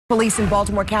Police in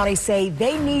Baltimore County say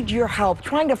they need your help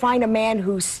trying to find a man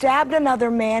who stabbed another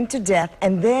man to death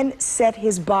and then set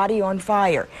his body on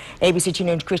fire. ABC 2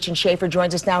 News' Christian Schaefer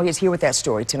joins us now. He's here with that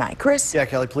story tonight. Chris? Yeah,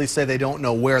 Kelly, police say they don't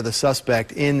know where the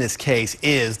suspect in this case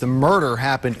is. The murder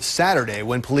happened Saturday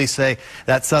when police say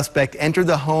that suspect entered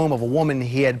the home of a woman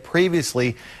he had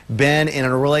previously been in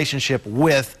a relationship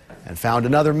with and found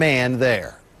another man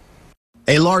there.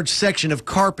 A large section of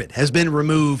carpet has been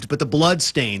removed, but the blood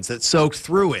stains that soaked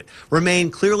through it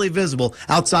remain clearly visible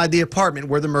outside the apartment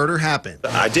where the murder happened.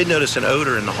 I did notice an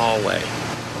odor in the hallway,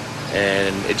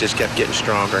 and it just kept getting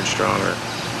stronger and stronger,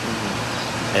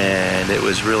 and it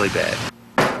was really bad.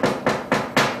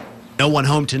 No one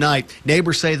home tonight.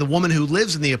 Neighbors say the woman who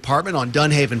lives in the apartment on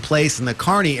Dunhaven Place in the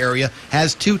Kearney area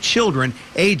has 2 children,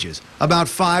 ages about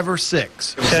 5 or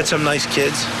 6. She had some nice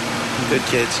kids. Good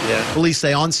kids, yeah. Police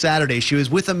say on Saturday she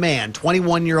was with a man,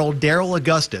 21-year-old Daryl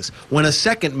Augustus, when a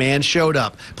second man showed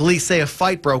up. Police say a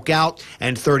fight broke out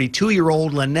and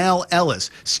 32-year-old Linnell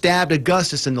Ellis stabbed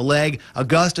Augustus in the leg.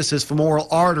 Augustus's femoral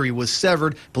artery was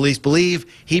severed. Police believe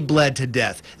he bled to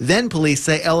death. Then police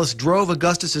say Ellis drove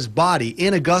Augustus's body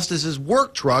in Augustus's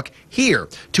work truck here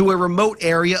to a remote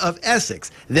area of Essex.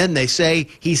 Then they say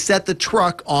he set the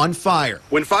truck on fire.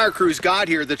 When fire crews got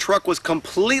here, the truck was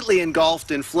completely engulfed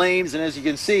in flames. And as you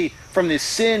can see from the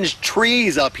singed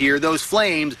trees up here, those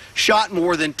flames shot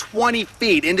more than 20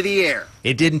 feet into the air.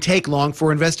 It didn't take long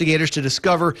for investigators to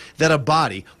discover that a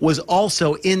body was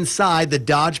also inside the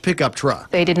Dodge pickup truck.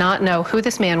 They did not know who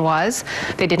this man was.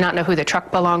 They did not know who the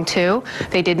truck belonged to.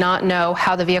 They did not know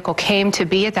how the vehicle came to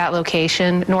be at that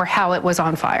location, nor how it was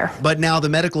on fire. But now the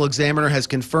medical examiner has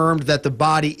confirmed that the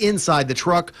body inside the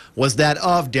truck was that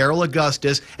of Daryl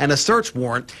Augustus, and a search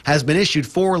warrant has been issued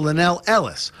for Linnell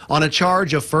Ellis on a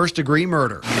charge of first-degree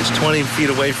murder. It's 20 feet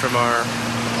away from our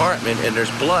apartment, and there's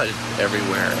blood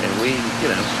everywhere, and we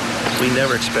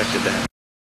never expected that.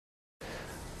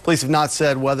 Police have not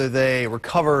said whether they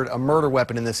recovered a murder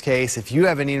weapon in this case. If you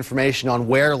have any information on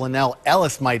where Linnell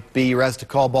Ellis might be, you're asked to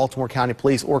call Baltimore County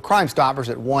Police or Crime Stoppers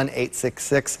at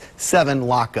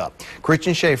 1-866-7-LOCK-UP.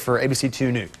 Christian Schaefer, ABC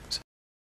 2 News.